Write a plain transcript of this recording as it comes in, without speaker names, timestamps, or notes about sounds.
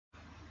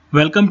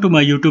Welcome to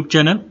my YouTube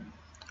channel.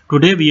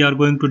 Today we are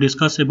going to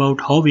discuss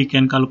about how we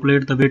can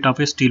calculate the weight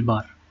of a steel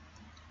bar.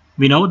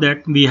 We know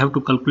that we have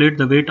to calculate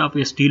the weight of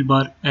a steel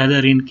bar either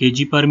in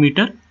kg per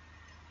meter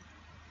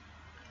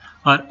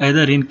or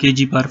either in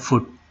kg per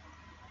foot.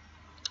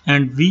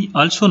 And we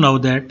also know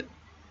that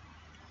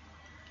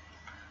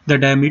the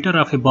diameter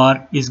of a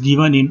bar is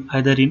given in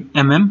either in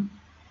mm,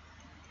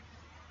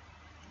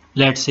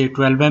 let's say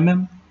 12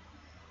 mm,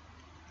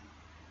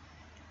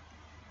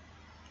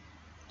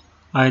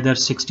 either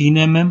 16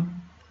 mm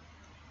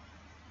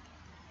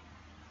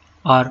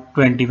or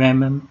 20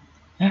 mm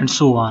and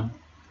so on,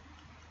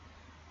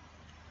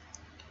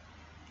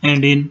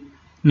 and in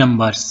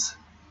numbers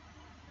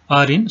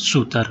or in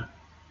soother.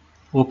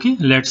 Okay,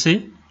 let's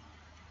say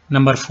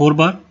number 4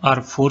 bar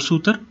or 4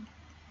 soother,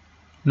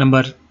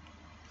 number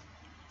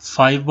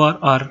 5 bar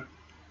or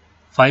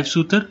 5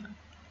 soother,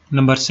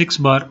 number 6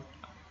 bar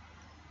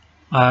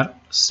or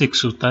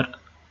 6 soother.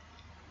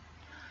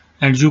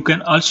 And you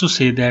can also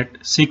say that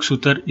 6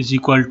 soother is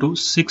equal to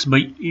 6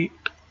 by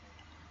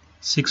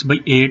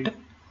 8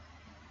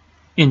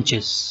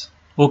 inches.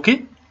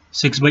 Okay,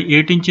 6 by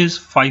 8 inches,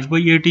 5 by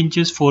 8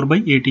 inches, 4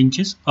 by 8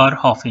 inches or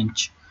half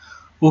inch.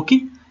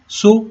 Okay,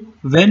 so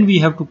when we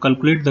have to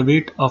calculate the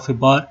weight of a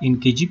bar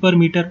in kg per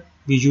meter,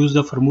 we use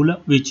the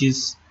formula which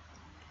is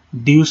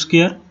du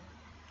square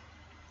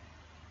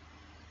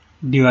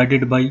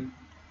divided by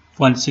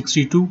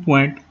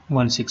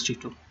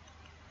 162.162.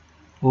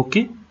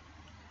 Okay,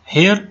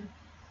 here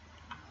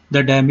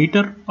the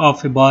diameter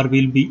of a bar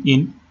will be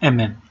in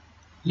mm.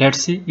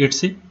 Let's say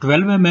it's a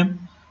 12 mm,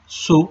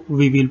 so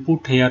we will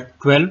put here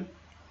 12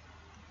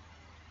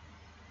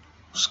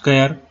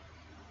 square,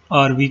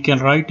 or we can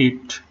write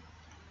it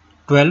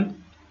 12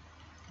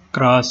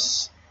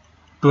 cross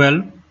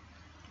 12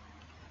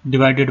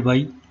 divided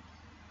by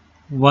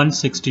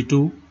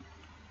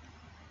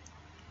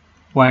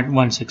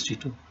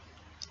 162.162.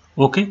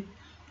 Okay,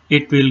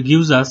 it will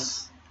gives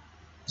us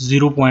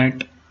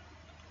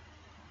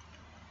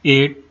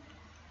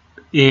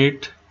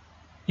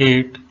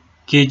 0.888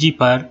 kg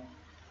per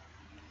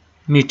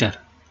meter.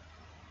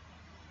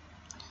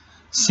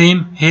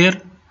 Same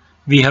here,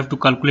 we have to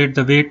calculate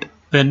the weight.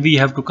 When we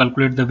have to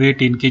calculate the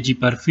weight in kg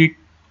per feet,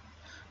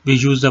 we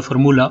use the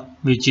formula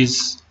which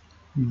is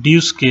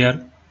du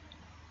square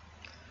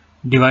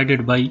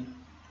divided by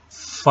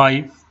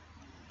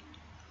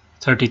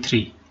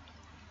 533.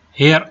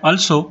 Here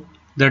also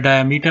the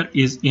diameter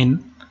is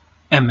in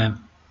mm,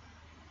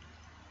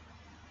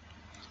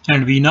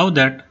 and we know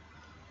that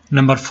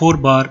number 4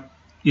 bar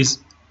is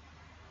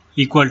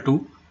equal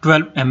to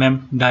 12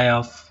 mm die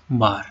of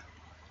bar,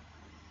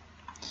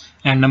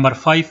 and number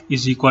 5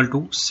 is equal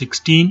to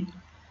 16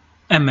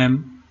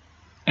 mm,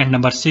 and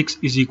number 6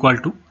 is equal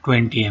to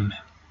 20 mm.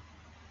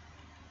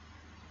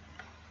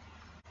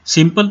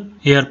 Simple,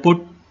 here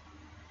put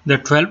the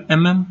 12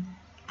 mm,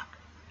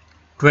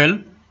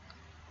 12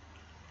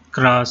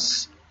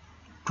 cross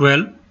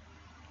 12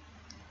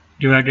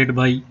 divided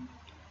by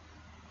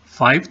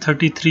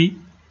 533,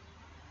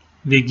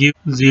 we give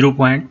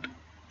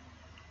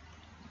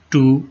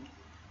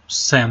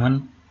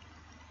 0.27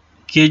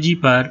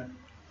 kg per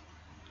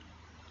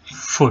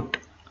foot.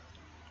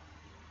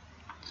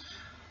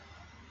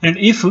 And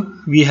if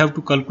we have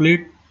to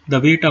calculate the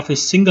weight of a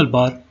single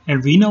bar,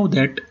 and we know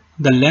that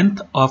the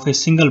length of a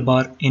single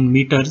bar in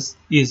meters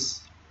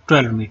is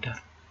 12 meter.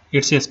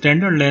 It's a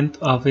standard length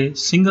of a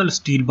single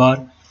steel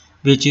bar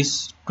which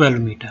is 12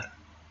 meter.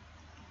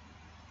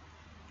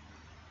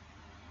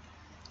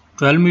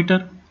 12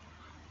 meter.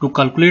 To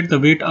calculate the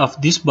weight of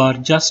this bar,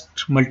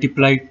 just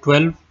multiply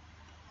 12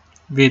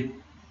 with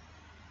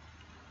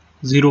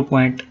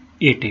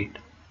 0.88.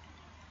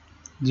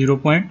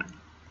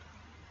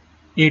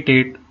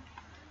 0.88,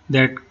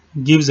 that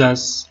gives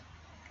us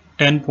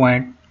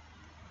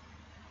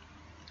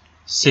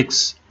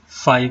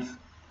 10.65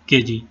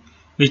 kg,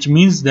 which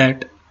means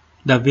that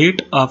the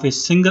weight of a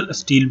single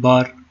steel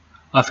bar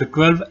of a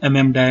 12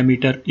 mm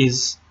diameter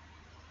is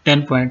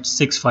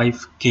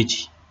 10.65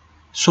 kg.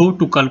 So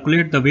to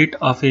calculate the weight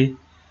of a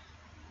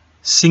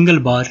single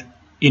bar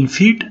in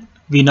feet,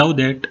 we know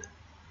that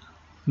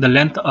the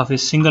length of a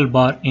single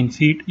bar in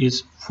feet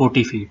is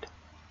 40 feet.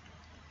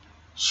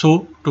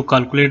 So to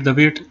calculate the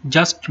weight,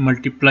 just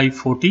multiply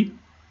 40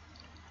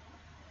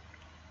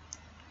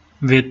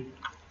 with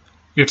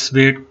its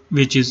weight,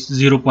 which is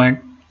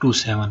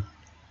 0.27.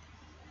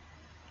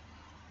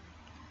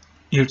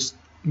 It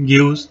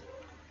gives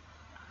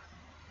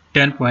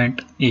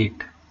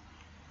 10.8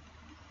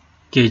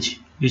 kg,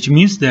 which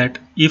means that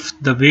if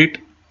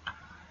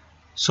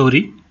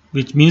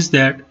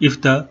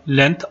the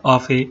length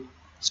of a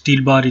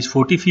steel bar is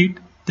 40 feet,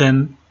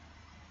 then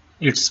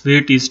its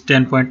weight is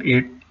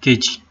 10.8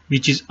 kg,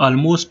 which is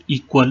almost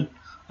equal,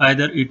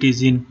 either it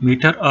is in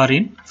meter or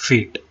in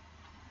feet.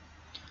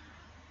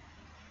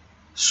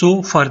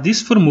 So for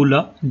this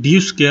formula,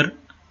 du square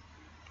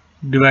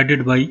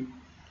divided by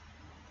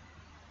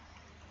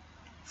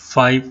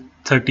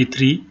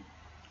 533,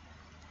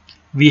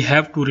 we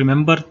have to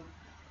remember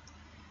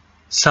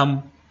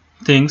some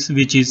things,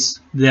 which is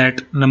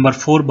that number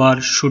 4 bar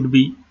should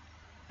be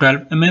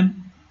 12 mm,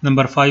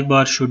 number 5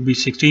 bar should be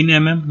 16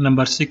 mm,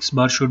 number 6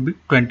 bar should be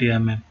 20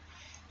 mm.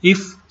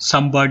 If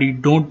somebody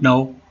don't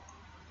know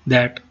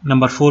that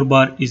number 4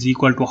 bar is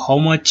equal to how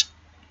much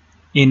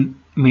in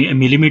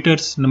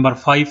millimeters, number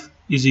 5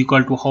 is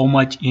equal to how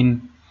much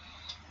in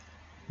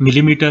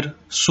millimeter,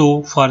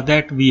 so for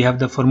that we have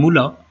the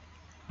formula.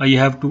 I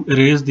have to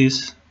erase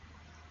this.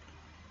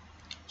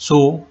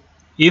 So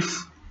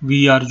if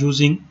we are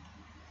using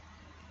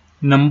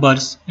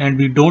numbers and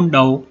we don't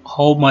know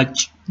how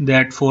much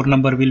that 4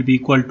 number will be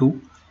equal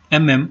to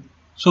mm,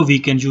 so we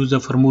can use the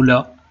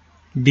formula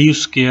d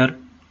square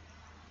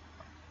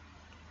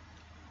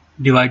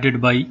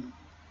divided by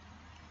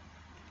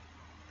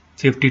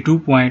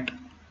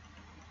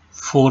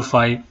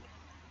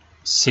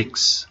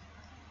 52.456.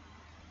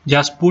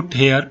 just put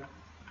here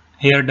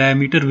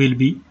diameter will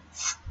be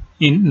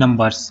in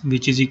numbers,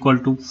 which is equal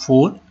to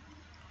 4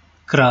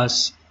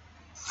 cross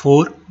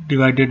 4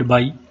 divided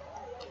by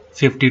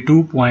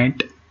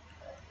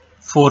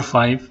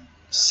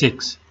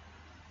 52.456.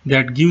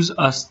 that gives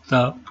us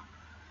the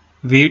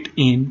weight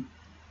in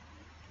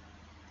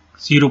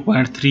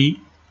 0.3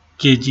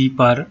 kg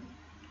per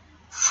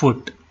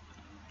foot.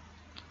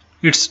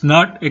 It's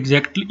not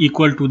exactly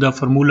equal to the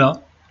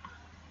formula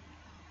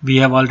we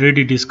have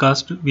already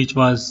discussed, which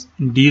was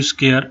d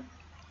square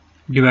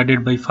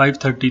divided by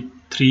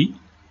 533,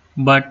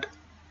 but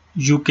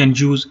you can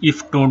use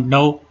if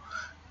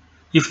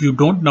you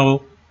don't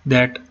know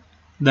that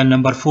the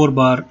number 4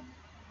 bar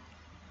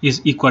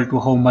is equal to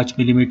how much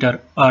millimeter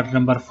or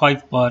number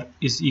 5 bar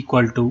is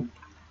equal to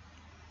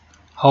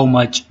how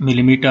much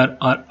millimeter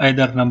or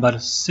either number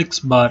 6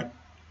 bar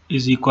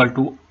is equal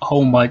to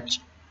how much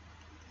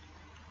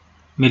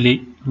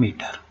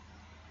millimeter.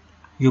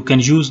 You can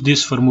use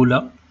this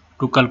formula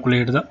to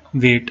calculate the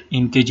weight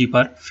in kg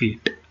per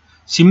feet.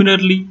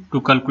 Similarly,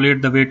 to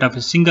calculate the weight of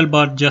a single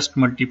bar, just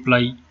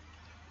multiply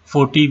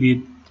 40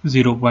 with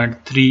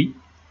 0.3,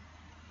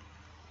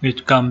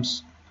 which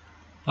comes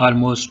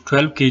almost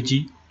 12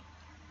 kg.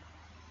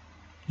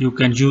 You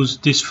can use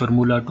this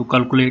formula to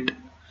calculate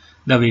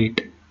the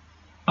weight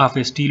of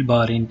a steel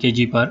bar in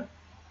kg per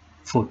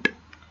foot.